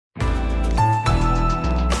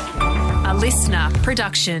listener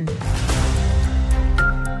production.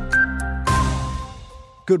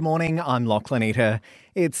 Good morning, I'm Lachlan Eater.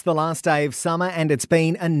 It's the last day of summer and it's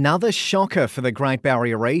been another shocker for the Great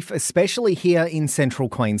Barrier Reef, especially here in central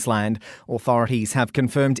Queensland. Authorities have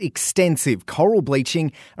confirmed extensive coral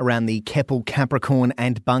bleaching around the Keppel, Capricorn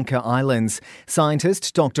and Bunker Islands.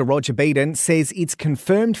 Scientist Dr Roger Beeden says it's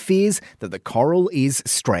confirmed fears that the coral is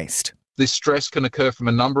stressed. This stress can occur from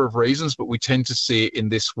a number of reasons, but we tend to see it in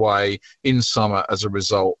this way in summer as a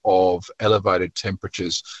result of elevated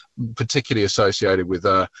temperatures, particularly associated with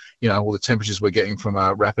all the temperatures we're getting from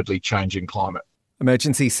a rapidly changing climate.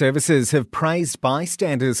 Emergency services have praised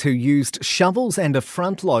bystanders who used shovels and a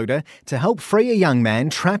front loader to help free a young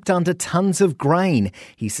man trapped under tons of grain.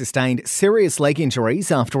 He sustained serious leg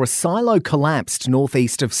injuries after a silo collapsed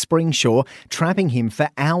northeast of Springshaw, trapping him for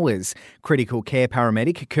hours. Critical care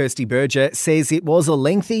paramedic Kirsty Berger says it was a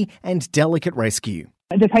lengthy and delicate rescue.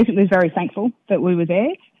 The patient was very thankful that we were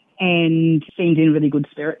there and seemed in really good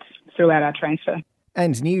spirits throughout our transfer.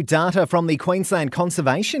 And new data from the Queensland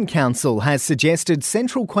Conservation Council has suggested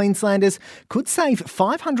Central Queenslanders could save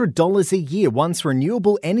 $500 a year once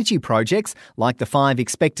renewable energy projects, like the 5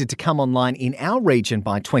 expected to come online in our region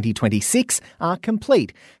by 2026, are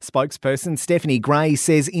complete. Spokesperson Stephanie Gray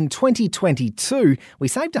says in 2022 we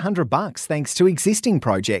saved $100 thanks to existing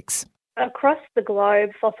projects. Across the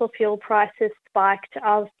globe, fossil fuel prices spiked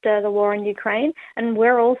after the war in Ukraine, and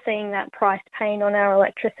we're all seeing that price pain on our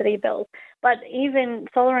electricity bills. But even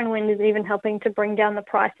solar and wind is even helping to bring down the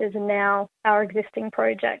prices in now our existing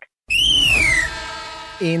projects.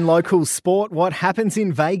 In local sport, what happens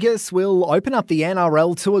in Vegas will open up the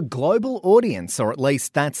NRL to a global audience, or at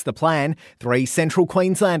least that's the plan. 3 Central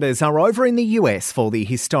Queenslanders are over in the US for the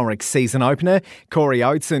historic season opener. Corey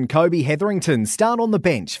Oates and Kobe Hetherington start on the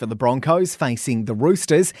bench for the Broncos facing the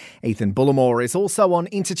Roosters. Ethan Bullimore is also on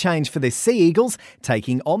interchange for the Sea Eagles,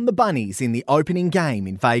 taking on the Bunnies in the opening game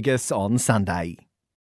in Vegas on Sunday.